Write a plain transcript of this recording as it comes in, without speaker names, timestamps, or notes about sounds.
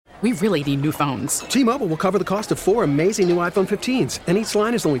We really need new phones. T-Mobile will cover the cost of 4 amazing new iPhone 15s, and each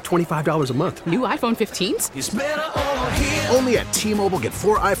line is only $25 a month. New iPhone 15s? It's better over here. Only at T-Mobile, get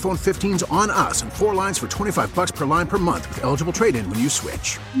 4 iPhone 15s on us and 4 lines for $25 per line per month with eligible trade-in when you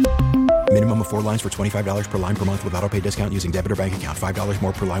switch. Minimum of 4 lines for $25 per line per month with autopay discount using debit or bank account. $5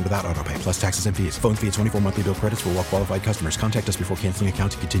 more per line without autopay, plus taxes and fees. Phone fee at 24 monthly bill credits for well-qualified customers. Contact us before canceling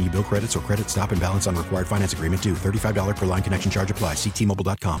account to continue bill credits or credit stop and balance on required finance agreement due. $35 per line connection charge applies. See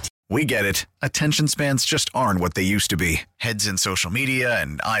T-Mobile.com. We get it. Attention spans just aren't what they used to be. Heads in social media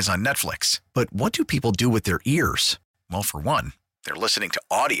and eyes on Netflix. But what do people do with their ears? Well, for one, they're listening to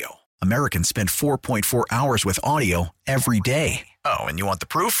audio. Americans spend 4.4 hours with audio every day. Oh, and you want the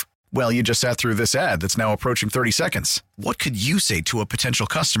proof? Well, you just sat through this ad that's now approaching 30 seconds. What could you say to a potential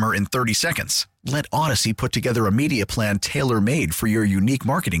customer in 30 seconds? Let Odyssey put together a media plan tailor-made for your unique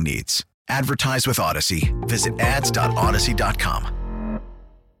marketing needs. Advertise with Odyssey. Visit ads.odyssey.com.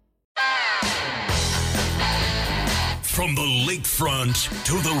 From the lakefront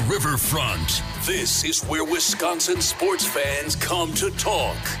to the riverfront, this is where Wisconsin sports fans come to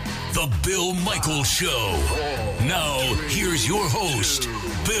talk. The Bill Michaels Show. Now, here's your host,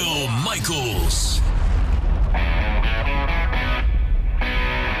 Bill Michaels.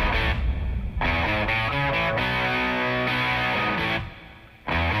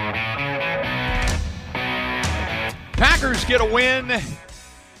 Packers get a win,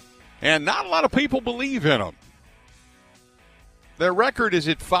 and not a lot of people believe in them. Their record is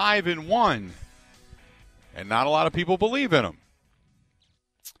at 5-1, and not a lot of people believe in them.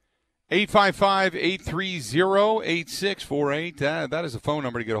 855-830-8648. That is the phone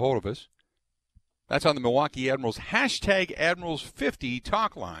number to get a hold of us. That's on the Milwaukee Admirals hashtag Admirals50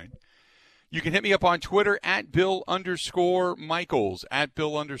 talk line. You can hit me up on Twitter at Bill_Michaels. At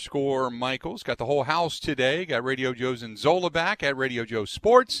Bill_Michaels. Got the whole house today. Got Radio Joe's and Zola back at Radio Joe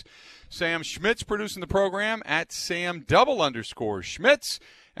Sports. Sam Schmitz producing the program at Sam_Schmitz.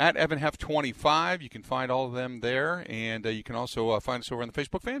 At EvanHeff25. You can find all of them there. And you can also find us over on the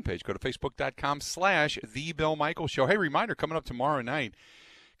Facebook fan page. Go to Facebook.com/The Bill Michaels Show. Hey, reminder, coming up tomorrow night,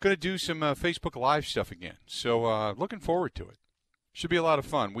 going to do some Facebook Live stuff again. So looking forward to it. Should be a lot of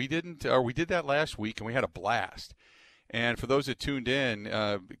fun. We did that last week, and we had a blast. And for those that tuned in,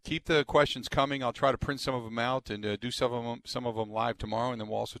 keep the questions coming. I'll try to print some of them out and do some of them live tomorrow, and then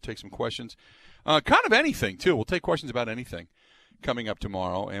we'll also take some questions. Kind of anything, too. We'll take questions about anything coming up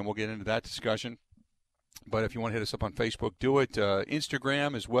tomorrow, and we'll get into that discussion. But if you want to hit us up on Facebook, do it.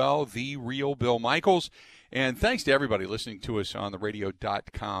 Instagram as well, The Real Bill Michaels. And thanks to everybody listening to us on the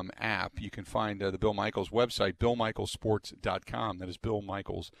radio.com app. You can find the Bill Michaels website, BillMichaelsSports.com. That is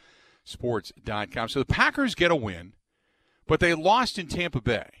BillMichaelsSports.com. So the Packers get a win, but they lost in Tampa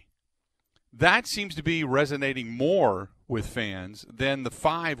Bay. That seems to be resonating more with fans than the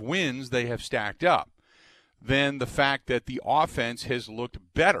 5 wins they have stacked up, than the fact that the offense has looked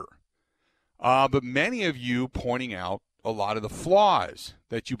better. But many of you pointing out a lot of the flaws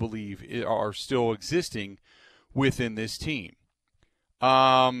that you believe are still existing within this team.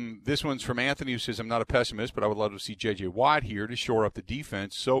 This one's from Anthony, who says, I'm not a pessimist, but I would love to see J.J. Watt here to shore up the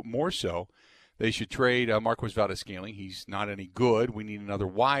defense. So more so, they should trade Marquez Valdes-Scantling. He's not any good. We need another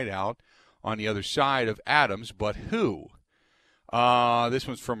wideout on the other side of Adams, but who? This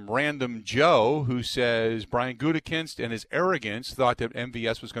one's from Random Joe, who says Brian Gutekunst and his arrogance thought that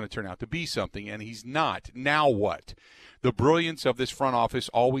MVS was going to turn out to be something, and he's not. Now what? The brilliance of this front office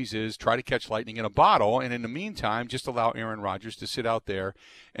always is try to catch lightning in a bottle, and in the meantime, just allow Aaron Rodgers to sit out there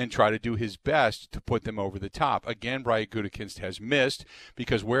and try to do his best to put them over the top. Again, Brian Gutekunst has missed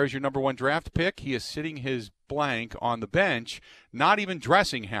because where's your number 1 draft pick? He is sitting his blank on the bench, not even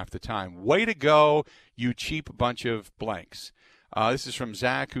dressing half the time. Way to go, you cheap bunch of blanks. This is from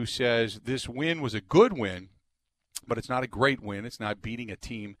Zach, who says this win was a good win, but it's not a great win. It's not beating a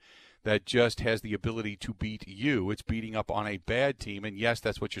team that just has the ability to beat you. It's beating up on a bad team, and yes,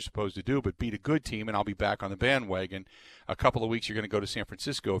 that's what you're supposed to do, but beat a good team, and I'll be back on the bandwagon. A couple of weeks, you're going to go to San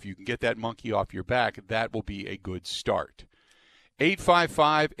Francisco. If you can get that monkey off your back, that will be a good start.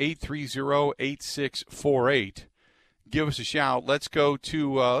 855-830-8648. Give us a shout. Let's go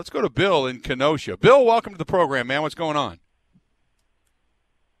to Bill in Kenosha. Bill, welcome to the program, man. What's going on?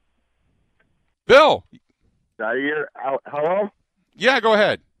 Bill. Jair, hello? Yeah, go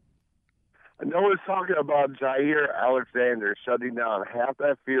ahead. Noah's talking about Jair Alexander shutting down half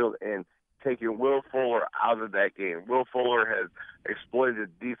that field and taking Will Fuller out of that game. Will Fuller has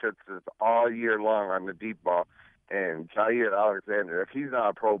exploited defenses all year long on the deep ball. And Jair Alexander, if he's not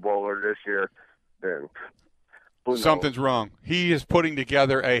a Pro Bowler this year, then Something's wrong. He is putting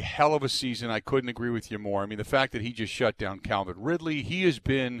together a hell of a season. I couldn't agree with you more. I mean, the fact that he just shut down Calvin Ridley, he has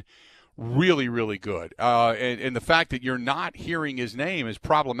been really, really good. And the fact that you're not hearing his name is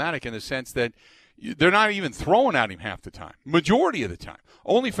problematic in the sense that they're not even throwing at him half the time, majority of the time,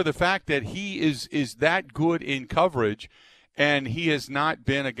 only for the fact that he is that good in coverage. And he has not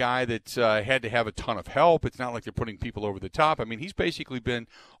been a guy that's had to have a ton of help. It's not like they're putting people over the top. I mean, he's basically been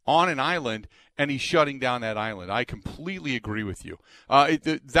on an island, and he's shutting down that island. I completely agree with you.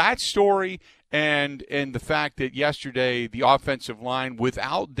 That story and the fact that yesterday the offensive line,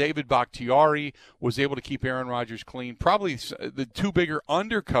 without David Bakhtiari, was able to keep Aaron Rodgers clean, probably the two bigger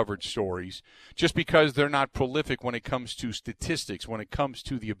undercovered stories, just because they're not prolific when it comes to statistics, when it comes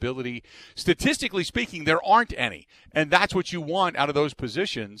to the ability. Statistically speaking, there aren't any, and that's what you want out of those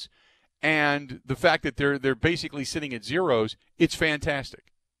positions. And the fact that they're basically sitting at zeros, it's fantastic.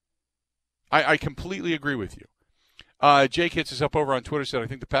 I completely agree with you. Jake hits us up over on Twitter, said, I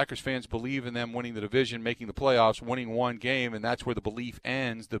think the Packers fans believe in them winning the division, making the playoffs, winning one game, and that's where the belief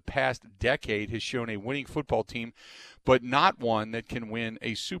ends. The past decade has shown a winning football team, but not one that can win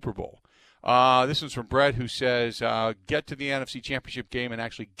a Super Bowl. This one's from Brett, who says, get to the NFC Championship game and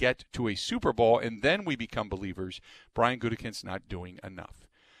actually get to a Super Bowl, and then we become believers. Brian Gutekunst's not doing enough.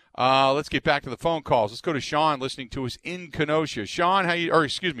 Let's get back to the phone calls. Let's go to Sean, listening to us in Kenosha. Sean,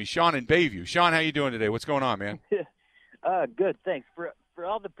 Sean in Bayview. Sean, how you doing today? What's going on, man? Good, thanks. For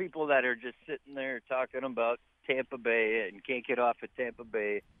all the people that are just sitting there talking about Tampa Bay and can't get off of Tampa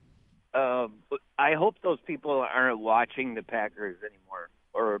Bay, I hope those people aren't watching the Packers anymore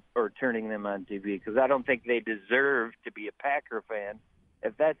or turning them on TV, because I don't think they deserve to be a Packer fan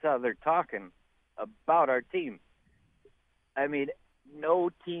if that's how they're talking about our team. I mean, no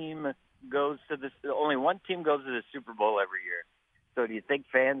team goes to only one team goes to the Super Bowl every year. So do you think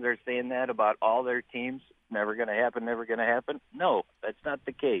fans are saying that about all their teams? Never going to happen, never going to happen? No, that's not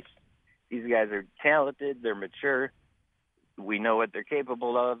the case. These guys are talented. They're mature. We know what they're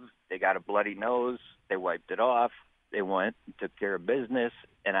capable of. They got a bloody nose. They wiped it off. They went and took care of business,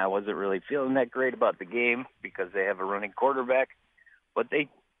 and I wasn't really feeling that great about the game because they have a running quarterback. But they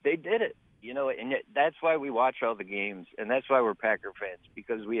did it, you know, and that's why we watch all the games, and that's why we're Packer fans,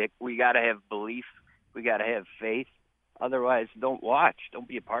 because we got to have belief. We got to have faith. Otherwise, don't watch. Don't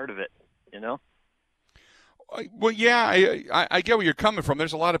be a part of it, you know? Well, yeah, I get where you're coming from.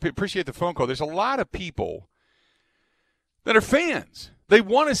 There's a lot of people, appreciate the phone call. There's a lot of people that are fans. They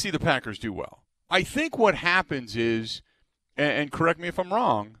want to see the Packers do well. I think what happens is, and correct me if I'm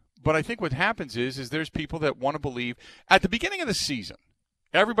wrong, but I think what happens is there's people that want to believe at the beginning of the season,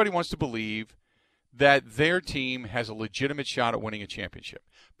 everybody wants to believe that their team has a legitimate shot at winning a championship.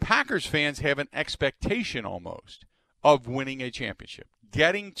 Packers fans have an expectation almost of winning a championship,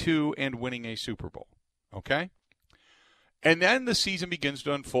 getting to and winning a Super Bowl. Okay? And then the season begins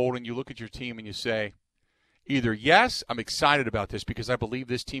to unfold, and you look at your team and you say, either, yes, I'm excited about this because I believe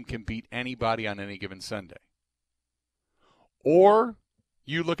this team can beat anybody on any given Sunday. Or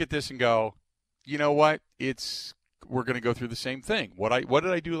you look at this and go, you know what? We're going to go through the same thing. What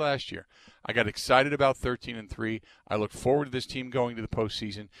did I do last year? I got excited about 13-3. I look forward to this team going to the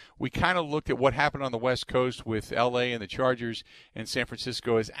postseason. We kind of looked at what happened on the West Coast with L.A. and the Chargers and San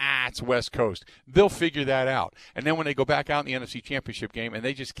Francisco as, it's West Coast. They'll figure that out. And then when they go back out in the NFC Championship game and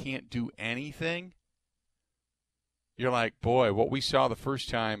they just can't do anything, you're like, boy, what we saw the first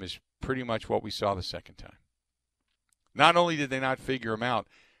time is pretty much what we saw the second time. Not only did they not figure them out,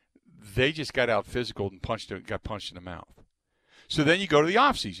 they just got out physical and got punched in the mouth. So then you go to the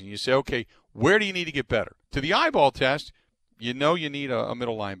offseason. You say, okay, where do you need to get better? To the eyeball test, you know you need a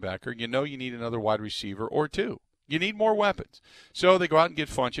middle linebacker. You know you need another wide receiver or two. You need more weapons. So they go out and get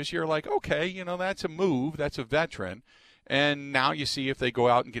Funchess. You're like, okay, you know, that's a move. That's a veteran. And now you see if they go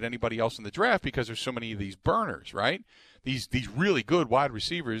out and get anybody else in the draft because there's so many of these burners, right? These really good wide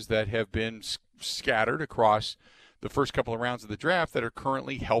receivers that have been scattered across the first couple of rounds of the draft that are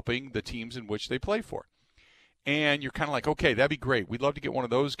currently helping the teams in which they play for. And you're kind of like, okay, that'd be great. We'd love to get one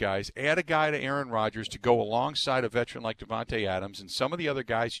of those guys. Add a guy to Aaron Rodgers to go alongside a veteran like Devontae Adams and some of the other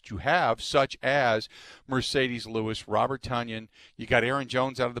guys that you have, such as Mercedes Lewis, Robert Tonyan. You got Aaron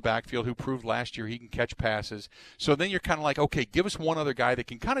Jones out of the backfield who proved last year he can catch passes. So then you're kind of like, okay, give us one other guy that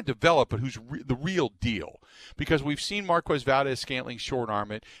can kind of develop, but who's the real deal. Because we've seen Marquez Valdez-Scantling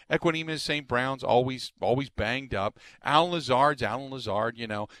short-arm it. Equanimeous St. Brown's always banged up. Alan Lazard, you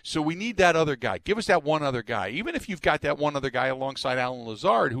know. So we need that other guy. Give us that one other guy. Even if you've got that one other guy alongside Alan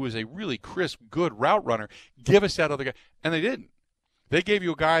Lazard, who is a really crisp, good route runner, give us that other guy. And they didn't. They gave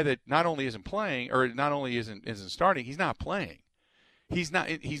you a guy that not only isn't playing, or not only isn't starting, he's not playing. he's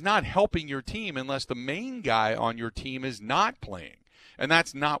not helping your team unless the main guy on your team is not playing. And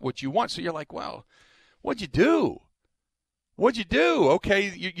that's not what you want. So you're like, well, what'd you do? What'd you do?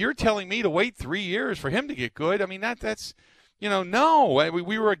 Okay, you're telling me to wait 3 years for him to get good. I mean, that's no.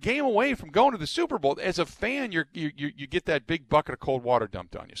 We were a game away from going to the Super Bowl. As a fan, you get that big bucket of cold water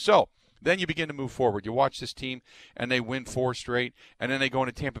dumped on you. So then you begin to move forward. You watch this team, and they win 4 straight, and then they go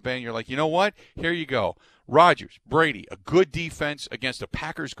into Tampa Bay, and you're like, you know what? Here you go. Rodgers, Brady, a good defense against a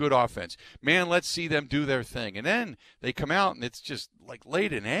Packers good offense. Man, let's see them do their thing. And then they come out, and it's just like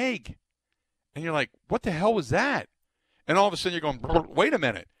laid an egg. And you're like, what the hell was that? And all of a sudden you're going, wait a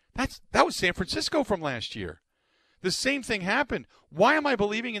minute. That was San Francisco from last year. The same thing happened. Why am I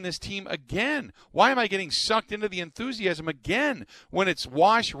believing in this team again? Why am I getting sucked into the enthusiasm again when it's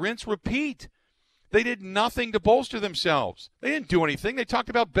wash, rinse, repeat? They did nothing to bolster themselves. They didn't do anything. They talked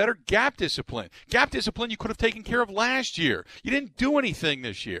about better gap discipline. Gap discipline you could have taken care of last year. You didn't do anything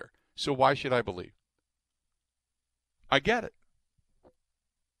this year. So why should I believe? I get it.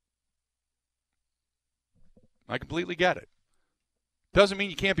 I completely get it. Doesn't mean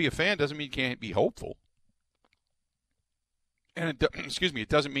you can't be a fan. Doesn't mean you can't be hopeful. And it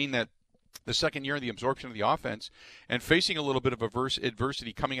doesn't mean that the second year in the absorption of the offense and facing a little bit of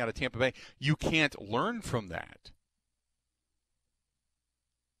adversity coming out of Tampa Bay, you can't learn from that.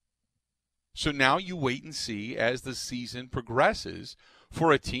 So now you wait and see as the season progresses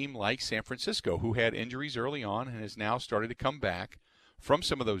for a team like San Francisco, who had injuries early on and has now started to come back from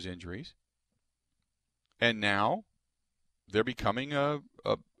some of those injuries. And now they're becoming a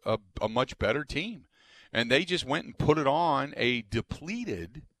much better team. And they just went and put it on a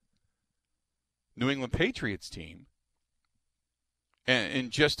depleted New England Patriots team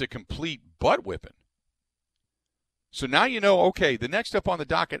and just a complete butt whipping. So now you know, okay, the next up on the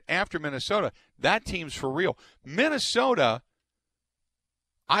docket after Minnesota, that team's for real. Minnesota,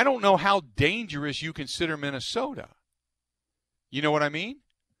 I don't know how dangerous you consider Minnesota. You know what I mean?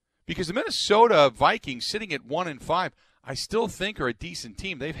 Because the Minnesota Vikings sitting at 1-5, I still think are a decent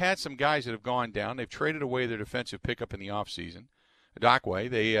team. They've had some guys that have gone down. They've traded away their defensive pickup in the offseason. Dakwe,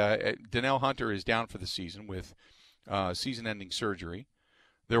 Danielle Hunter is down for the season with season-ending surgery.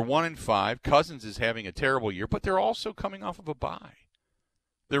 They're 1-5. Cousins is having a terrible year, but they're also coming off of a bye.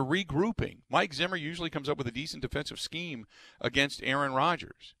 They're regrouping. Mike Zimmer usually comes up with a decent defensive scheme against Aaron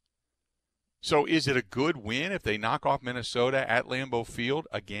Rodgers. So is it a good win if they knock off Minnesota at Lambeau Field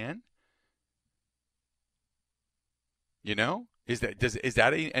again? You know, is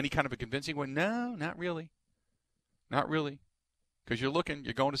that any kind of a convincing win? No, not really. Not really. Because you're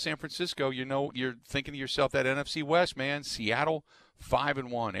going to San Francisco, you're thinking to yourself, that NFC West, man, Seattle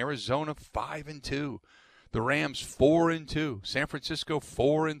 5-1, Arizona 5-2, the Rams 4-2, San Francisco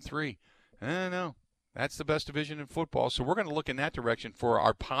 4-3. I don't know. That's the best division in football. So we're going to look in that direction for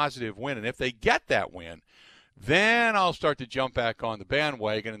our positive win. And if they get that win, then I'll start to jump back on the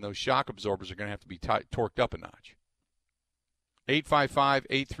bandwagon, and those shock absorbers are going to have to be torqued up a notch.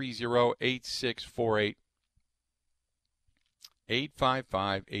 855-830-8648.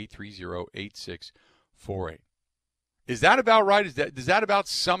 855-830-8648. Is that about right? Does that about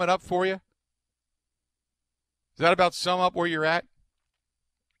sum it up for you? Does that about sum up where you're at?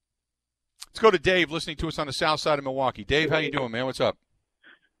 Let's go to Dave, listening to us on the south side of Milwaukee. Dave, how you doing, man? What's up?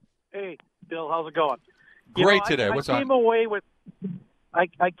 Hey, Bill, how's it going? Great today. What's up? I came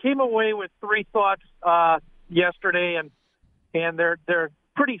away with 3 thoughts yesterday, and they're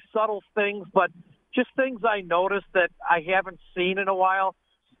pretty subtle things, but just things I noticed that I haven't seen in a while.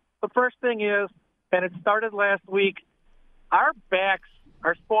 The first thing is, and it started last week, our backs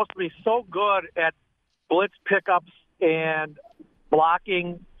are supposed to be so good at blitz pickups and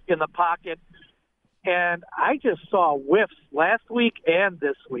blocking in the pocket, and I just saw whiffs last week and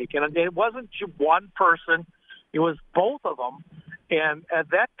this week, and it wasn't just one person, it was both of them, and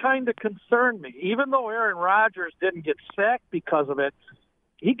that kind of concerned me. Even though Aaron Rodgers didn't get sacked because of it,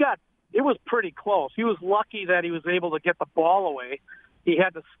 it was pretty close. He was lucky that he was able to get the ball away. He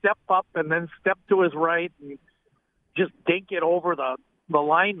had to step up and then step to his right and just dink it over the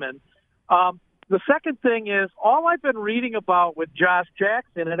lineman. The second thing is, all I've been reading about with Josh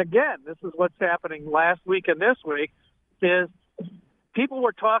Jackson, and again, this is what's happening last week and this week, is people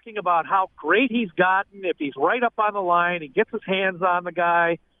were talking about how great he's gotten. If he's right up on the line, he gets his hands on the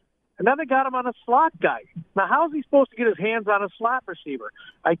guy. And then they got him on a slot guy. Now, how is he supposed to get his hands on a slot receiver?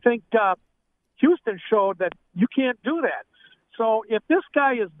 I think Houston showed that you can't do that. So if this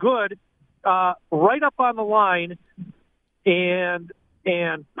guy is good right up on the line and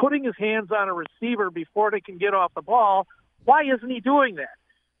putting his hands on a receiver before they can get off the ball, why isn't he doing that?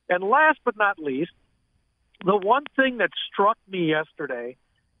 And last but not least, the one thing that struck me yesterday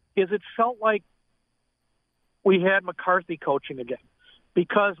is it felt like we had McCarthy coaching again,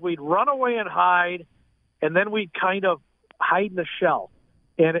 because we'd run away and hide, and then we'd kind of hide in the shell.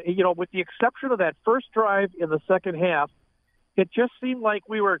 And, with the exception of that first drive in the second half, it just seemed like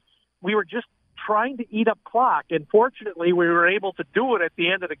we were just trying to eat up clock. And fortunately, we were able to do it at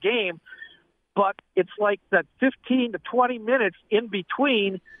the end of the game. But it's like that 15 to 20 minutes in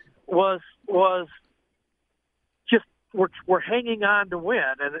between was just we're hanging on to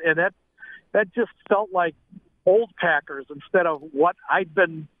win, and that just felt like old Packers instead of what I'd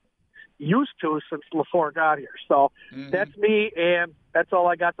been used to since LaFleur got here. So That's me, and that's all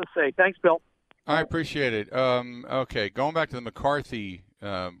I got to say. Thanks, Bill. I appreciate it. Okay, going back to the McCarthy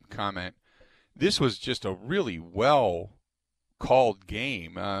comment, this was just a really well-called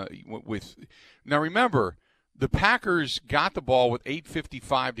game. Now, remember, the Packers got the ball with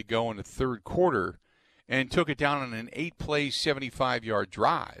 8:55 to go in the third quarter and took it down on an 8-play, 75-yard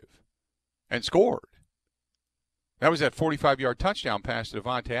drive and scored. That was that 45-yard touchdown pass to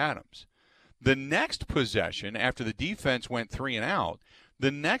Davante Adams. The next possession, after the defense went 3 and out,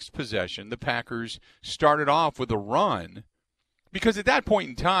 the next possession, the Packers started off with a run, because at that point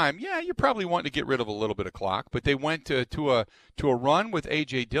in time, you're probably wanting to get rid of a little bit of clock, but they went to a run with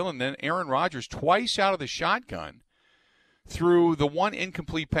A.J. Dillon, then Aaron Rodgers twice out of the shotgun threw the one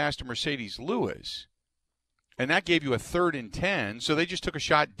incomplete pass to Mercedes Lewis, and that gave you a 3rd and 10, so they just took a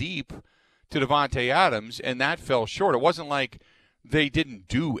shot deep to Davante Adams, and that fell short. It wasn't like they didn't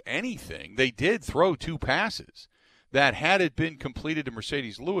do anything. They did throw 2 passes that, had it been completed to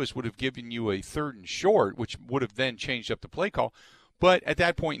Mercedes Lewis, would have given you a 3rd and short, which would have then changed up the play call. But at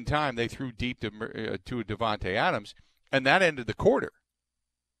that point in time, they threw deep to Davante Adams, and that ended the quarter.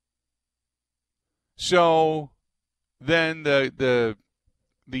 So then the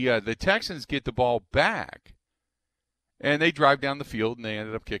Texans get the ball back, and they drive down the field, and they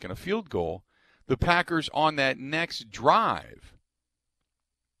ended up kicking a field goal. The Packers, on that next drive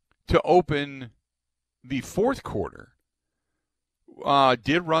to open the fourth quarter,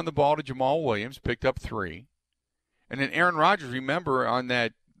 did run the ball to Jamal Williams, picked up 3. And then Aaron Rodgers, remember, on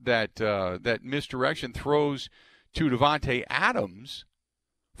that misdirection, throws to Davante Adams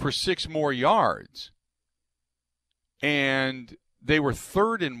for 6 more yards. And they were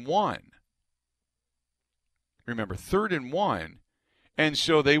 3rd and 1. Remember, 3rd and 1. And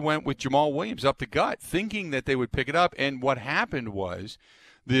so they went with Jamal Williams up the gut, thinking that they would pick it up. And what happened was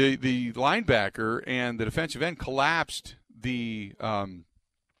the linebacker and the defensive end collapsed the or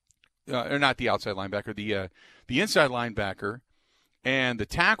not the outside linebacker, the inside linebacker, and the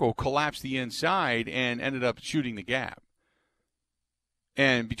tackle collapsed the inside and ended up shooting the gap.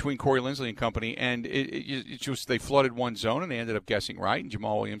 And between Corey Linsley and company, and it just, they flooded one zone, and they ended up guessing right, and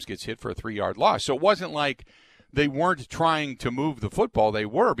Jamal Williams gets hit for a 3-yard loss. So it wasn't like they weren't trying to move the football. They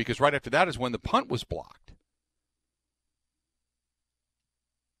were, because right after that is when the punt was blocked.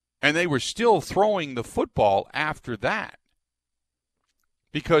 And they were still throwing the football after that,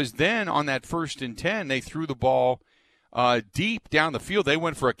 because then on that 1st and 10, they threw the ball deep down the field. They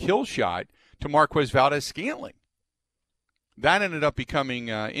went for a kill shot to Marquez Valdes-Scantling. That ended up becoming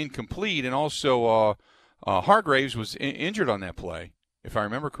incomplete, and also Hargraves was injured on that play, if I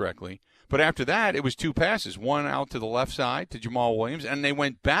remember correctly. But after that, it was 2 passes, one out to the left side to Jamal Williams, and they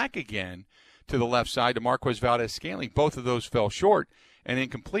went back again to the left side to Marquez Valdes-Scantling. Both of those fell short and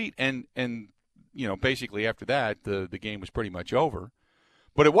incomplete, and basically after that, the game was pretty much over.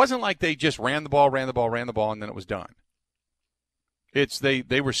 But it wasn't like they just ran the ball, and then it was done. It's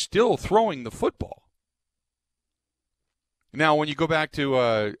they were still throwing the football. Now, when you go back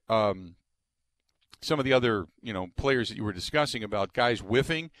to some of the other players that you were discussing about guys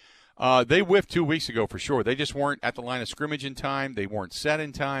whiffing, they whiffed 2 weeks ago for sure. They just weren't at the line of scrimmage in time. They weren't set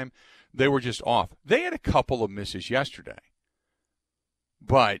in time. They were just off. They had a couple of misses yesterday,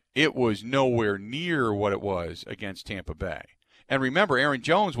 but it was nowhere near what it was against Tampa Bay. And remember, Aaron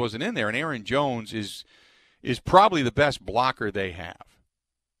Jones wasn't in there, and Aaron Jones is probably the best blocker they have.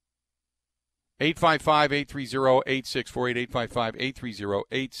 855-830-8648,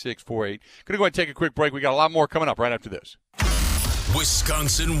 855-830-8648. Going to go ahead and take a quick break. We got a lot more coming up right after this.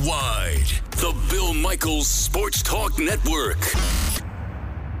 Wisconsin-wide, the Bill Michaels Sports Talk Network.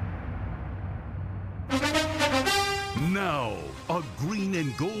 Now, A Green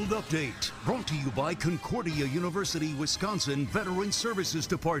and Gold update brought to you by Concordia University, Wisconsin Veteran Services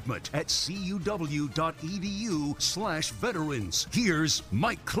Department at cuu.edu/veterans. Here's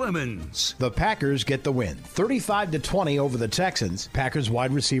Mike Clemens. The Packers get the win, 35-20 over the Texans. Packers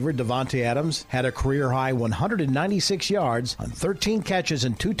wide receiver Davante Adams had a career-high 196 yards on 13 catches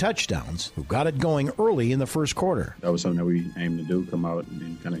and 2 touchdowns, who got it going early in the first quarter. That was something that we aimed to do, come out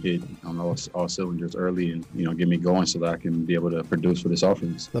and kind of hit on all cylinders early and, get me going so that I can be able to produce for this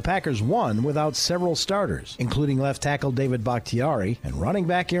offense. The Packers won without several starters, including left tackle David Bakhtiari and running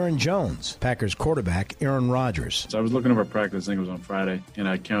back Aaron Jones. Packers quarterback Aaron Rodgers. So I was looking over practice, I think it was on Friday, and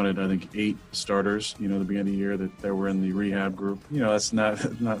I counted, 8 starters, at the beginning of the year that were in the rehab group. That's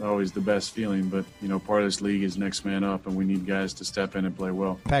not always the best feeling, but, part of this league is next man up, and we need guys to step in and play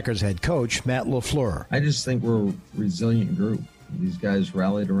well. Packers head coach Matt LaFleur. I just think we're a resilient group. These guys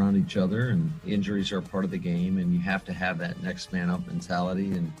rallied around each other, and injuries are a part of the game, and you have to have that next man up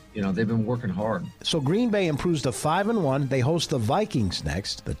mentality. And, they've been working hard. So Green Bay improves to 5-1. They host the Vikings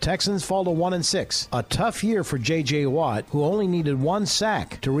next. The Texans fall to 1-6. A tough year for J.J. Watt, who only needed 1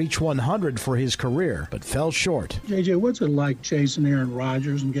 sack to reach 100 for his career, but fell short. J.J., what's it like chasing Aaron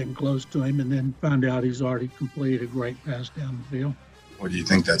Rodgers and getting close to him and then find out he's already completed a great pass down the field? What do you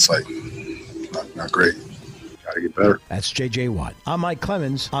think that's like? Not great. Got to get better. That's J.J. Watt. I'm Mike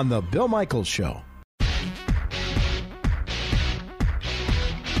Clemens on The Bill Michaels Show.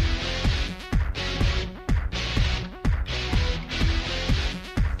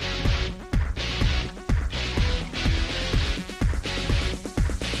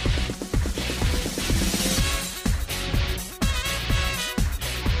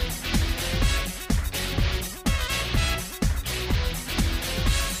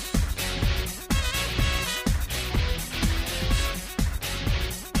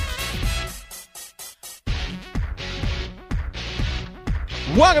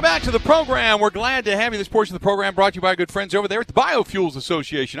 Welcome back to the program. We're glad to have you. This portion of the program brought to you by our good friends over there at the Biofuels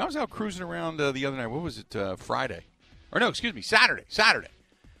Association. I was out cruising around the other night. What was it, Friday? Or no, excuse me, Saturday.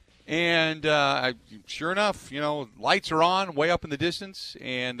 And sure enough, lights are on way up in the distance,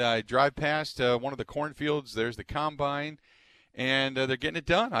 and I drive past one of the cornfields. There's the combine, and they're getting it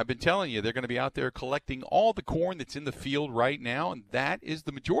done. I've been telling you, they're going to be out there collecting all the corn that's in the field right now, and that is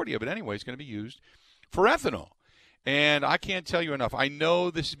the majority of it anyway. It's going to be used for ethanol. And I can't tell you enough. I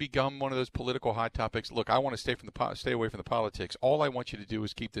know this has become one of those political hot topics. Look, I want to stay away from the politics. All I want you to do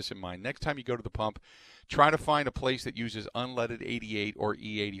is keep this in mind. Next time you go to the pump, try to find a place that uses unleaded 88 or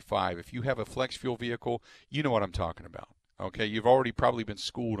E85. If you have a flex fuel vehicle, you know what I'm talking about. Okay, you've already probably been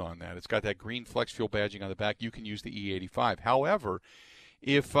schooled on that. It's got that green flex fuel badging on the back. You can use the E85. However,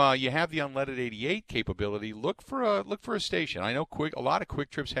 if you have the unleaded 88 capability, look for a station. I know a lot of Quick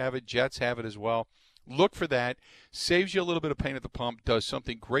Trips have it. Jets have it as well. Look for that. Saves you a little bit of pain at the pump, does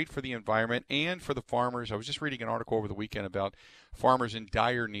something great for the environment and for the farmers. I was just reading an article over the weekend about farmers in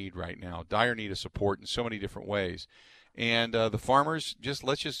dire need right now, dire need of support in so many different ways. And the farmers,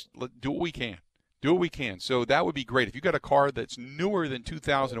 let's do what we can. Do what we can. So that would be great. If you got a car that's newer than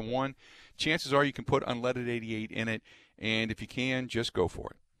 2001, chances are you can put unleaded 88 in it. And if you can, just go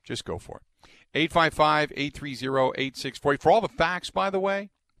for it. Just go for it. 855-830-8640. For all the facts, by the way,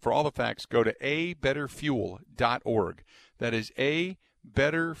 go to abetterfuel.org. That is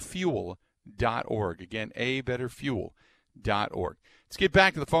abetterfuel.org. Again, abetterfuel.org. Let's get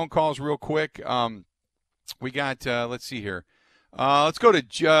back to the phone calls real quick. We got, let's see here. Let's go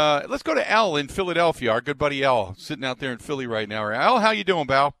to L in Philadelphia. Our good buddy L sitting out there in Philly right now. L, how you doing,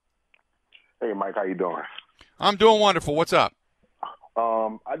 pal? Hey, Mike, how you doing? I'm doing wonderful. What's up?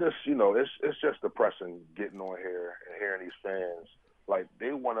 I just, it's just depressing getting on here and hearing these fans. Like,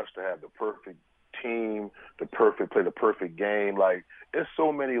 they want us to have the perfect team, play the perfect game. Like, there's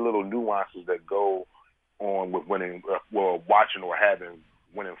so many little nuances that go on with winning, watching or having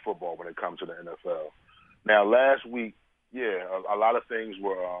winning football when it comes to the NFL. Now, last week, a lot of things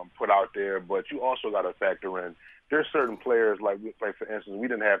were put out there, but you also got to factor in there's certain players, like for instance, we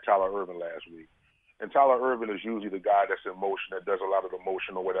didn't have Tyler Ervin last week. And Tyler Ervin is usually the guy that's in motion, that does a lot of the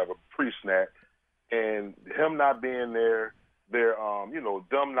motion or whatever, pre-snap. And him not being there, they're,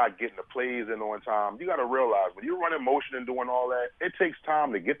 them not getting the plays in on time. You got to realize when you're running motion and doing all that, it takes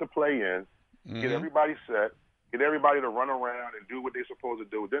time to get the play in, get everybody set, get everybody to run around and do what they're supposed to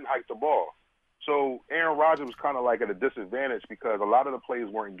do, then hike the ball. So Aaron Rodgers was kind of like at a disadvantage because a lot of the plays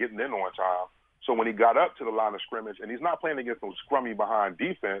weren't getting in on time. So when he got up to the line of scrimmage, and he's not playing against no scrummy behind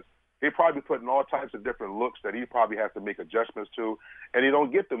defense, they probably putting all types of different looks that he probably has to make adjustments to, and he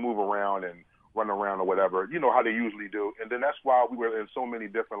don't get to move around and run around or whatever, how they usually do. And then that's why we were in so many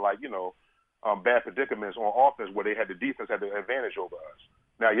different, bad predicaments on offense where the defense had the advantage over us.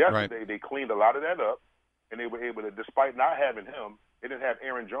 Now, yesterday they cleaned a lot of that up, and they were able to, despite not having him, they didn't have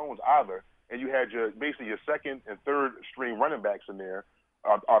Aaron Jones either, and you had basically your second and third string running backs in there.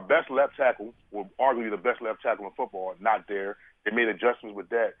 Our best left tackle, well, arguably the best left tackle in football, not there. They made adjustments with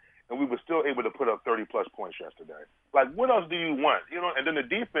that, and we were still able to put up 30-plus points yesterday. Like, what else do you want? And then the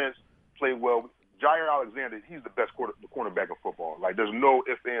defense played well. Jair Alexander, he's the best cornerback in football. Like, there's no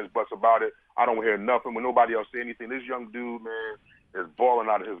ifs, ands, buts about it. I don't hear nothing when nobody else say anything. This young dude, man, is balling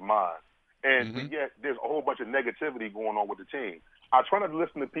out of his mind. And yet there's a whole bunch of negativity going on with the team. I try not to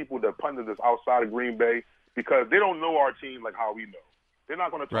listen to people that pundit this outside of Green Bay because they don't know our team like how we know. They're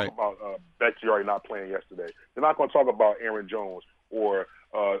not going to talk about Bakhtiari not playing yesterday. They're not going to talk about Aaron Jones or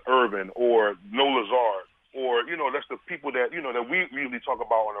Irvin or No Lazard or, that's the people that, that we usually talk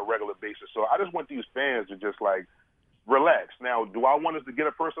about on a regular basis. So I just want these fans to just, relax. Now, do I want us to get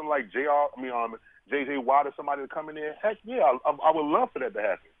a person like J.J. Watt or somebody to come in there? Heck, yeah, I would love for that to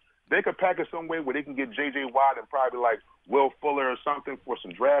happen. They could pack it some way where they can get J.J. Watt and probably Will Fuller or something for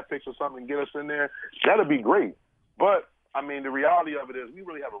some draft picks or something and get us in there. That'd be great. But, the reality of it is we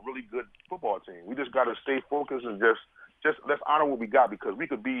really have a really good football team. We just got to stay focused and just let's honor what we got because we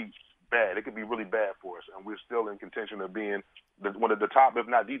could be bad. It could be really bad for us, and we're still in contention of being one of the top, if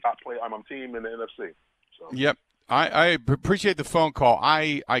not the top team in the NFC. So. Yep. I appreciate the phone call.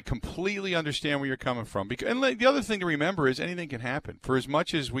 I completely understand where you're coming from. And the other thing to remember is anything can happen. For as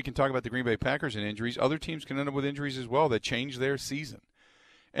much as we can talk about the Green Bay Packers and injuries, other teams can end up with injuries as well that change their season.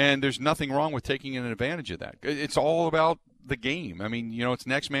 And there's nothing wrong with taking an advantage of that. It's all about the game. It's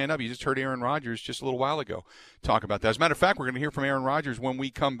next man up. You just heard Aaron Rodgers just a little while ago talk about that. As a matter of fact, we're going to hear from Aaron Rodgers when we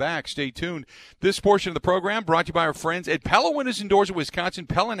come back. Stay tuned. This portion of the program brought to you by our friends at Pella Windows and Doors of Wisconsin.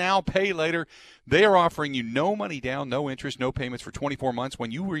 Pella Now, Pay Later. They are offering you no money down, no interest, no payments for 24 months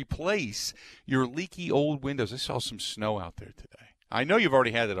when you replace your leaky old windows. I saw some snow out there today. I know you've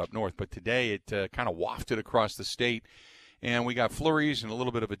already had it up north, but today it kind of wafted across the state. And we got flurries and a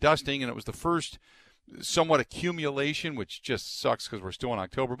little bit of a dusting, and it was the first somewhat accumulation, which just sucks because we're still in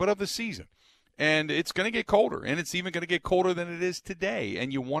October, but of the season. And it's going to get colder, and it's even going to get colder than it is today.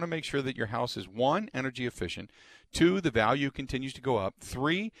 And you want to make sure that your house is, 1, energy efficient, 2, the value continues to go up,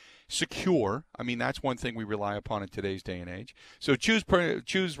 3, secure. That's one thing we rely upon in today's day and age. So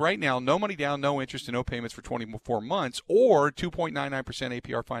choose right now, no money down, no interest, and no payments for 24 months, or 2.99%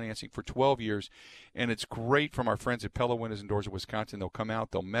 APR financing for 12 years. And it's great from our friends at Pella Windows and Doors of Wisconsin. They'll come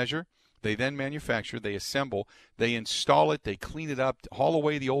out, they'll measure. They then manufacture, they assemble, they install it, they clean it up, haul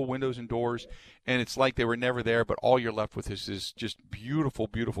away the old windows and doors, and it's like they were never there, but all you're left with is just beautiful,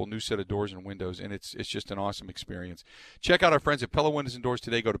 beautiful new set of doors and windows, and it's just an awesome experience. Check out our friends at Pella Windows and Doors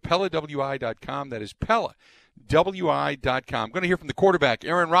today. Go to PellaWI.com. That is PellaWI.com. I'm going to hear from the quarterback,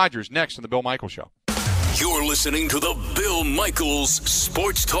 Aaron Rodgers, next on The Bill Michaels Show. You're listening to The Bill Michaels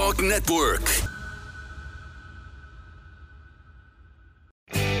Sports Talk Network.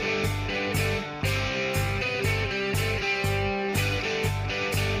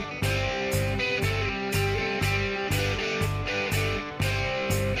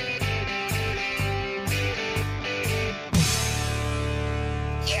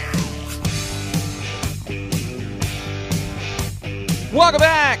 Welcome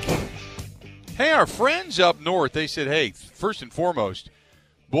back. Hey, our friends up north, they said, hey, first and foremost,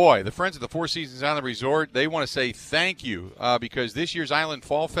 boy, the friends at the Four Seasons Island Resort, they want to say thank you because this year's Island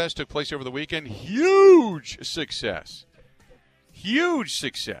Fall Fest took place over the weekend. Huge success. Huge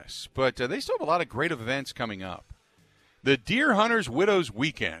success. But they still have a lot of great events coming up. The Deer Hunters Widows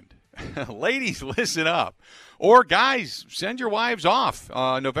Weekend. Ladies, listen up. Or guys, send your wives off.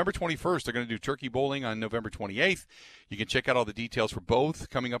 November 21st, they're going to do turkey bowling on November 28th. You can check out all the details for both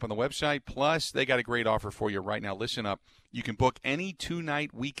coming up on the website. Plus, they got a great offer for you right now. Listen up. You can book any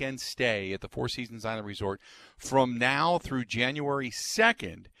 2-night weekend stay at the Four Seasons Island Resort from now through January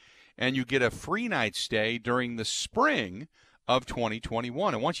 2nd, and you get a free night stay during the spring of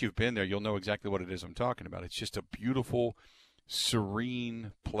 2021. And once you've been there, you'll know exactly what it is I'm talking about. It's just a beautiful,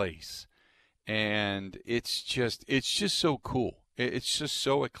 serene place. And it's just so cool. It's just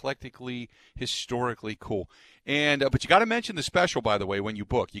so eclectically, historically cool. And but you got to mention the special, by the way, when you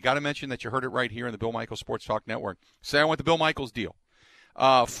book. You got to mention that you heard it right here in the Bill Michaels Sports Talk Network. Say I want the Bill Michaels deal.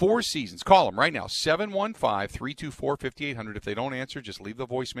 Four Seasons. Call them right now, 715-324-5800. If they don't answer, just leave the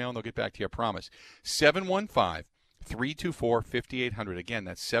voicemail and they'll get back to you, I promise. 715-324-5800. Again,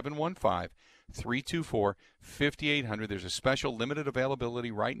 that's 715-324-5800. There's a special limited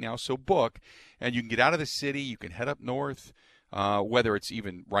availability right now, so book. And you can get out of the city. You can head up north. whether it's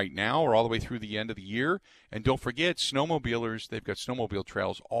even right now or all the way through the end of the year. And don't forget, snowmobilers, they've got snowmobile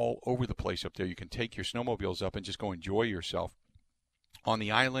trails all over the place up there. You can take your snowmobiles up and just go enjoy yourself on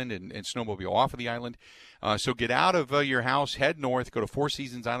the island and snowmobile off of the island. So get out of your house, head north, go to Four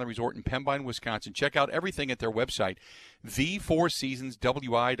Seasons Island Resort in Pembine, Wisconsin. Check out everything at their website,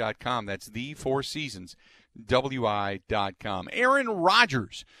 thefourseasonswi.com. That's thefourseasonswi.com. Aaron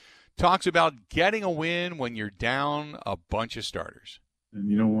Rodgers talks about getting a win when you're down a bunch of starters.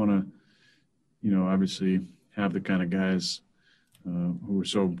 And you don't want to, obviously have the kind of guys who are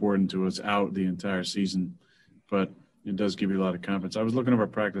so important to us out the entire season, but it does give you a lot of confidence. I was looking over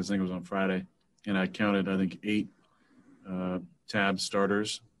practice, I think it was on Friday, and I counted, 8 tab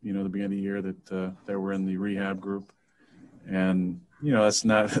starters, the beginning of the year that were in the rehab group. And, that's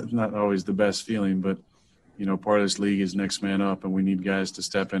not always the best feeling, but, part of this league is next man up, and we need guys to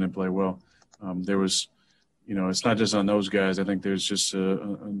step in and play well. There was, it's not just on those guys. I think there's just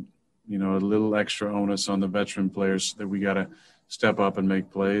a little extra onus on the veteran players that we got to step up and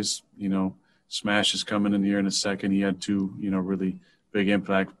make plays. Smash is coming in here in a second. He had 2, really big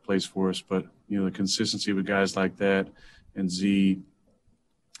impact plays for us. But, the consistency with guys like that and Z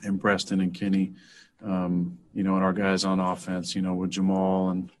and Preston and Kenny, and our guys on offense, with Jamal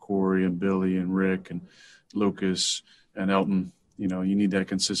and Corey and Billy and Rick and Lucas and Elton, you need that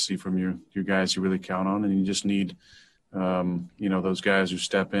consistency from your guys you really count on. And you just need, those guys who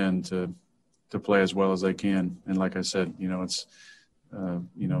step in to play as well as they can. And like I said, it's,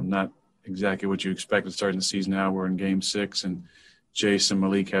 not exactly what you expected starting the season. Now we're in game 6 and Jace and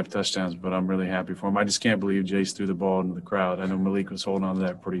Malik have touchdowns, but I'm really happy for them. I just can't believe Jace threw the ball into the crowd. I know Malik was holding on to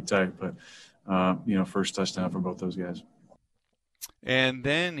that pretty tight, but first touchdown for both those guys. And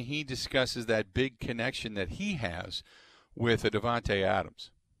then he discusses that big connection that he has with Davante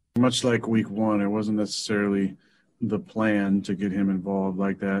Adams. Much like week 1, it wasn't necessarily the plan to get him involved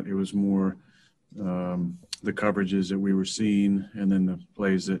like that. It was more the coverages that we were seeing and then the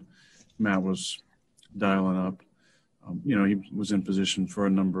plays that Matt was dialing up. He was in position for a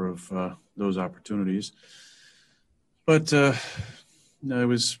number of those opportunities. But it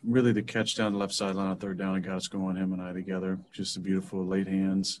was really the catch down the left sideline on third down and got us going, him and I together. Just a beautiful late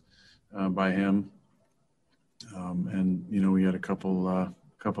hands by him. And we had a couple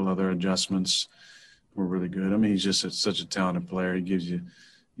other adjustments were really good. I mean, he's just such a talented player. He gives you,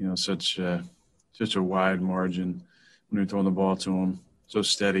 such a wide margin when you're throwing the ball to him. So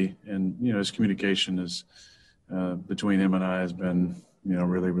steady, and his communication is between him and I has been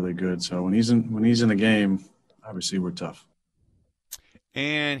really, really good. So when he's in the game, obviously we're tough.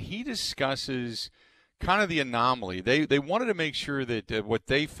 And he discusses kind of the anomaly. They wanted to make sure that what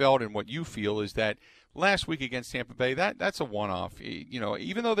they felt and what you feel is that last week against Tampa Bay, that's a one-off.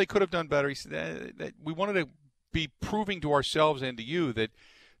 Even though they could have done better, he said that we wanted to be proving to ourselves and to you that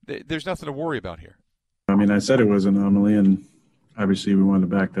there's nothing to worry about here. I mean, I said it was an anomaly, and obviously we wanted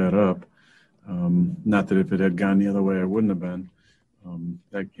to back that up. Not that if it had gone the other way, it wouldn't have been.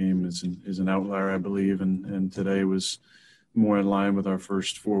 That game is an outlier, I believe, and today was more in line with our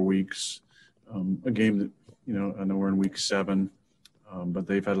first 4 weeks. A game that, I know we're in week 7, but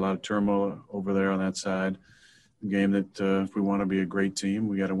they've had a lot of turmoil over there on that side. A game that if we want to be a great team,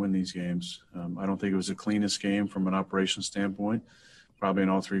 we got to win these games. I don't think it was the cleanest game from an operations standpoint, probably in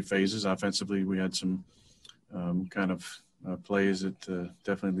all 3 phases. Offensively, we had some plays that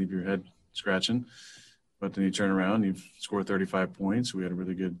definitely leave your head scratching. But then you turn around, you score 35 points. We had a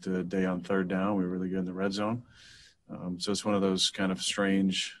really good day on third down. We were really good in the red zone. So it's one of those kind of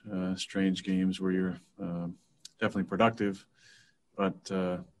strange games where you're definitely productive, but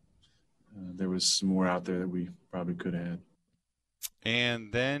there was some more out there that we probably could have had.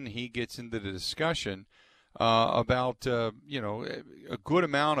 And then he gets into the discussion about, a good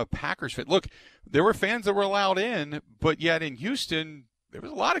amount of Packers fans. Look, there were fans that were allowed in, but yet in Houston, there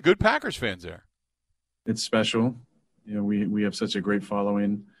was a lot of good Packers fans there. It's special. We have such a great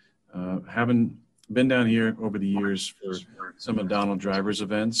following. Haven't been down here over the years for some of Donald Driver's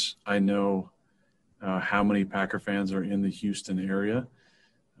events. I know how many Packer fans are in the Houston area,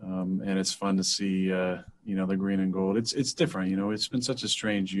 and it's fun to see, the green and gold. It's different. It's been such a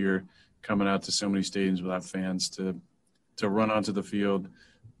strange year coming out to so many stadiums without fans. To run onto the field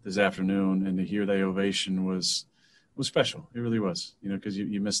this afternoon and to hear the ovation was special. It really was, because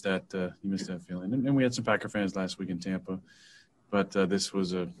you missed that feeling. And we had some Packer fans last week in Tampa, but this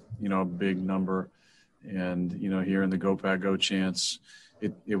was a big number. And hearing the Go Pack Go chants,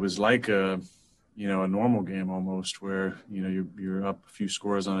 it was like a normal game almost, where you're up a few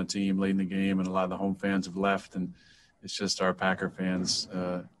scores on a team late in the game, and a lot of the home fans have left, and it's just our Packer fans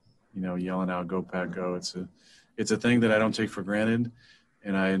yelling out Go Pack Go. it's a thing that I don't take for granted,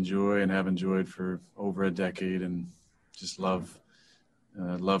 and I enjoy and have enjoyed for over a decade, and just love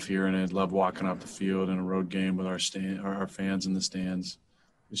hearing it, love walking off the field in a road game with our fans in the stands.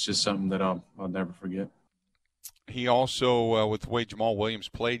 It's just something that I'll never forget. He also, with the way Jamal Williams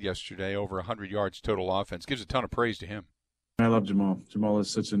played yesterday, over 100 yards total offense, gives a ton of praise to him. I love Jamal. Jamal is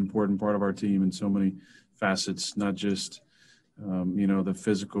such an important part of our team in so many facets, not just, the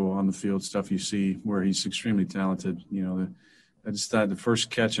physical on the field stuff you see where he's extremely talented. I just thought the first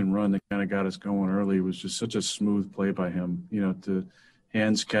catch and run that kind of got us going early was just such a smooth play by him, to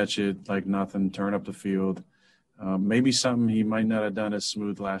hands catch it like nothing, turn up the field. Maybe something he might not have done as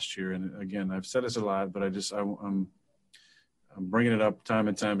smooth last year. And again, I've said this a lot, but I'm bringing it up time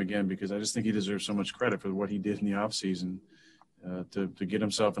and time again because I just think he deserves so much credit for what he did in the offseason to get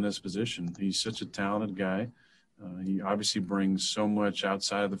himself in this position. He's such a talented guy. He obviously brings so much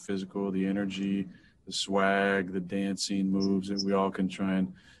outside of the physical, the energy, the swag, the dancing moves that we all can try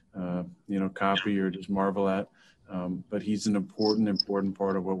and, copy or just marvel at. But he's an important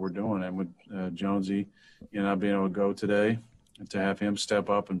part of what we're doing. And with Jonesy, not being able to go today, and to have him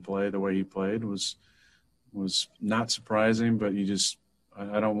step up and play the way he played was not surprising, but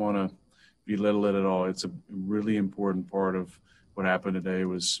I don't want to belittle it at all. It's a really important part of what happened today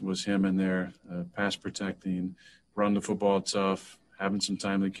was him in there, pass protecting, run the football tough, having some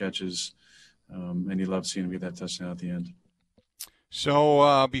timely catches, and you love seeing him get that touchdown at the end.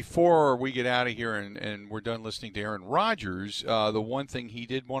 So before we get out of here and we're done listening to Aaron Rodgers, the one thing he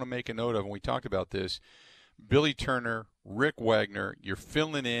did want to make a note of, and we talked about this, Billy Turner, Rick Wagner, you're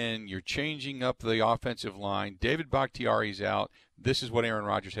filling in, you're changing up the offensive line. David Bakhtiari's out. This is what Aaron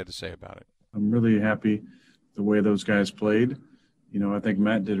Rodgers had to say about it. I'm really happy the way those guys played. I think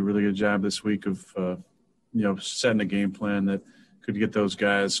Matt did a really good job this week of, setting a game plan that could get those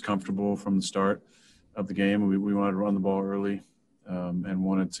guys comfortable from the start of the game. We wanted to run the ball early and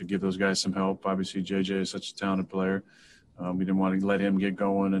wanted to give those guys some help. Obviously, JJ is such a talented player. We didn't want to let him get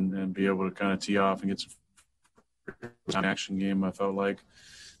going and be able to kind of tee off and get some action game, I felt like.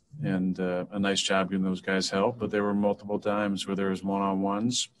 And a nice job giving those guys help. But there were multiple times where there was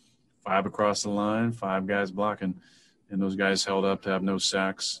one-on-ones, 5 across the line, 5 guys blocking. And those guys held up to have no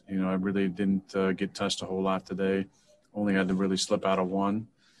sacks. I really didn't get touched a whole lot today. Only had to really slip out of one.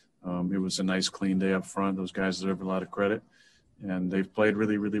 It was a nice, clean day up front. Those guys deserve a lot of credit. And they've played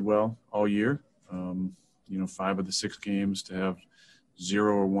really, really well all year. 5 of the 6 games to have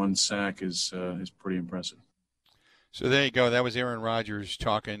 0 or 1 sack is pretty impressive. So there you go. That was Aaron Rodgers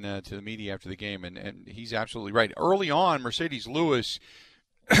talking to the media after the game, and he's absolutely right. Early on, Mercedes Lewis,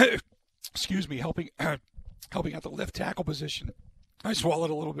 helping out the left tackle position. I swallowed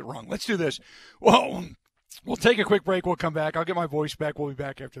a little bit wrong. Let's do this. Well, we'll take a quick break. We'll come back. I'll get my voice back. We'll be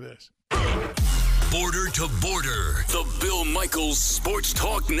back after this. Border to Border, the Bill Michaels Sports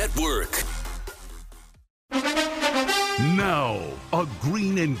Talk Network. Now, a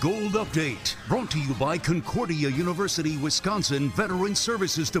green and gold update brought to you by Concordia University, Wisconsin Veteran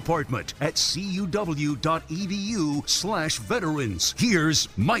Services Department at cuw.edu/veterans. Here's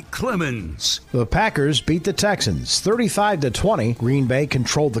Mike Clemens. The Packers beat the Texans 35-20. Green Bay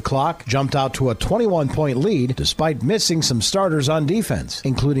controlled the clock, jumped out to a 21-point lead despite missing some starters on defense,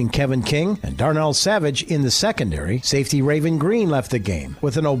 including Kevin King and Darnell Savage in the secondary. Safety Raven Green left the game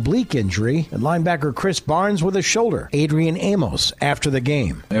with an oblique injury, and linebacker Chris Barnes with a shoulder. Adrian Amos after the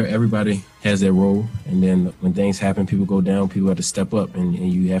game. Everybody has their role, and then when things happen, people go down, people have to step up, and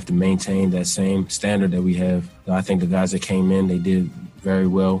you have to maintain that same standard that we have. I think the guys that came in, they did very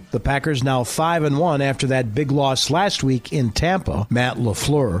well. The Packers now 5-1 after that big loss last week in Tampa. Matt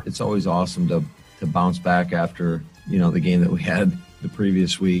LaFleur. It's always awesome to bounce back after, the game that we had the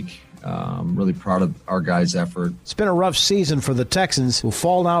previous week. I'm really proud of our guys' effort. It's been a rough season for the Texans, who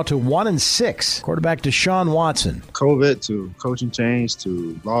fall now to 1-6. Quarterback Deshaun Watson. COVID to coaching change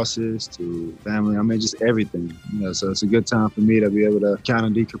to losses to family. Just everything. So it's a good time for me to be able to kind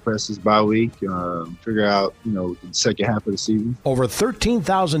of decompress this bye week, figure out, the second half of the season. Over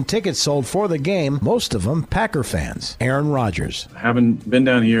 13,000 tickets sold for the game, most of them Packer fans. Aaron Rodgers. Having been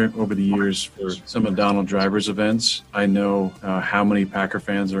down here over the years for some of Donald Driver's events, I know how many Packer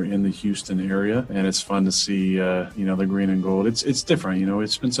fans are in the Houston area, and it's fun to see the green and gold. It's different.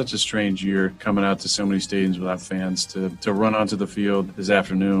 It's been such a strange year coming out to so many stadiums without fans. To run onto the field this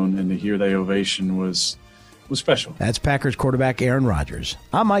afternoon and to hear the ovation was special. That's Packers quarterback Aaron Rodgers.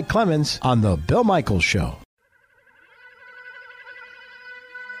 I'm Mike Clemens on the Bill Michaels Show.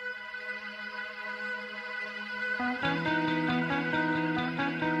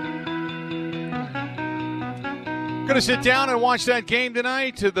 Going to sit down and watch that game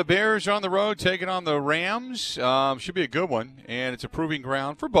tonight. The Bears on the road taking on the Rams. Should be a good one, and it's a proving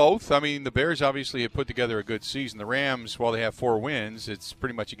ground for both. I mean, the Bears obviously have put together a good season. The Rams, while they have 4 wins, it's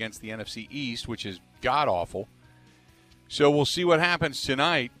pretty much against the NFC East, which is god-awful. So we'll see what happens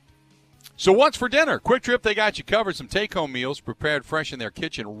tonight. So what's for dinner? Quick Trip, they got you covered. Some take-home meals prepared fresh in their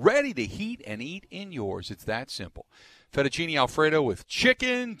kitchen, ready to heat and eat in yours. It's that simple. Fettuccine Alfredo with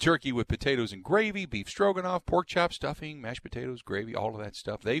chicken, turkey with potatoes and gravy, beef stroganoff, pork chop stuffing, mashed potatoes, gravy, all of that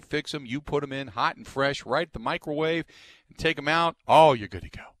stuff. They fix them. You put them in hot and fresh right at the microwave and take them out. Oh, you're good to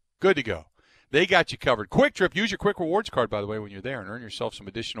go. Good to go. They got you covered. Quick Trip. Use your Quick Rewards card, by the way, when you're there and earn yourself some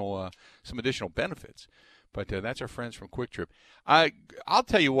additional benefits. But that's our friends from Quick Trip. I'll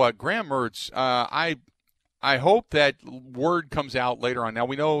tell you what, Graham Mertz, I hope that word comes out later on. Now,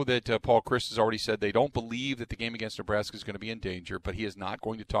 we know that Paul Chryst has already said they don't believe that the game against Nebraska is going to be in danger, but he is not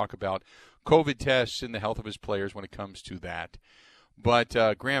going to talk about COVID tests and the health of his players when it comes to that. But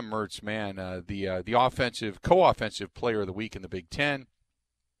Graham Mertz, man, the co-offensive player of the week in the Big Ten,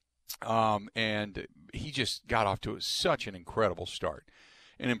 and he just got off to such an incredible start.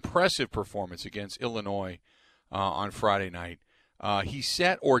 An impressive performance against Illinois on Friday night. He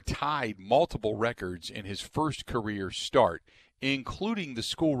set or tied multiple records in his first career start, including the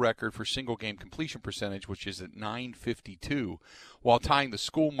school record for single-game completion percentage, which is at .952, while tying the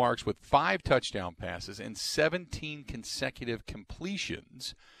school marks with 5 touchdown passes and 17 consecutive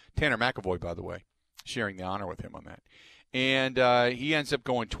completions. Tanner McAvoy, by the way, sharing the honor with him on that. And he ends up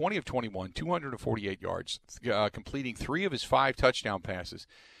going 20 of 21, 248 yards, completing 3 of his 5 touchdown passes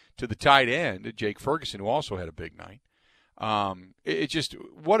to the tight end, Jake Ferguson, who also had a big night.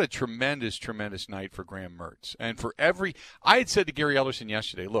 What a tremendous, tremendous night for Graham Mertz. And I had said to Gary Ellerson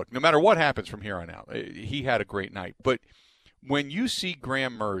yesterday, look, no matter what happens from here on out, he had a great night. But when you see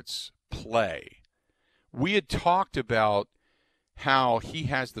Graham Mertz play, we had talked about how he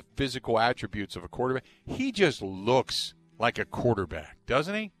has the physical attributes of a quarterback. He just looks like a quarterback,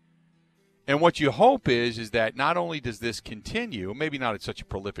 doesn't he? And what you hope is that not only does this continue, maybe not at such a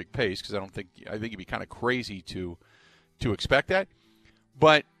prolific pace, because I think it'd be kind of crazy to expect that,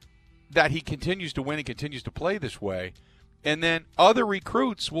 but that he continues to win and continues to play this way, and then other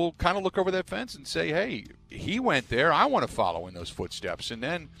recruits will kind of look over that fence and say, hey, he went there, I want to follow in those footsteps. And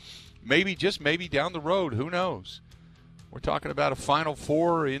then maybe, just maybe down the road, who knows, we're talking about a Final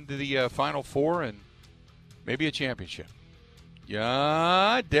Four, into the Final Four, and maybe a championship.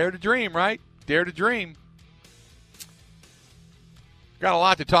 Yeah, dare to dream, right? Dare to dream. Got a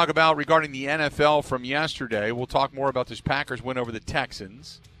lot to talk about regarding the NFL from yesterday. We'll talk more about this Packers win over the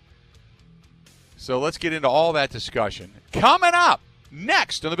Texans. So let's get into all that discussion. Coming up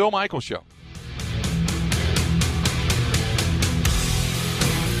next on The Bill Michaels Show.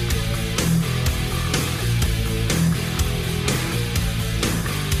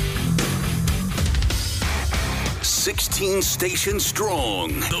 "16 station strong.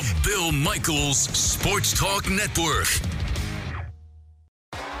 The Bill Michaels Sports Talk Network.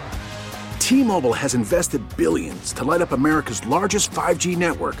 T-Mobile has invested billions to light up America's largest 5G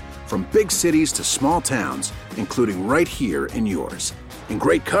network, from big cities to small towns, including right here in yours. And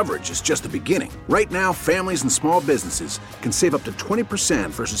great coverage is just the beginning. Right now, families and small businesses can save up to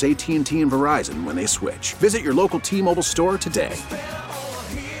 20% versus AT&T and Verizon when they switch. Visit your local T-Mobile store today.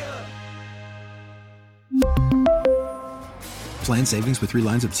 Plan savings with 3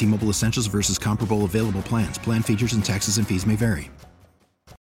 lines of T-Mobile Essentials versus comparable available plans. Plan features and taxes and fees may vary.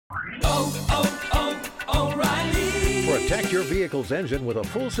 Protect your vehicle's engine with a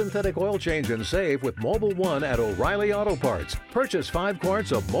full synthetic oil change and save with Mobil 1 at O'Reilly Auto Parts. Purchase 5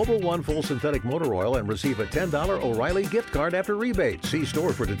 quarts of Mobil 1 full synthetic motor oil and receive a $10 O'Reilly gift card after rebate. See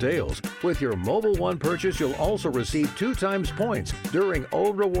store for details. With your Mobil 1 purchase, you'll also receive 2 times points during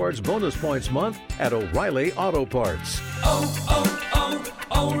O Rewards Bonus Points Month at O'Reilly Auto Parts.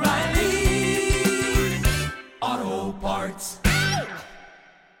 O'Reilly.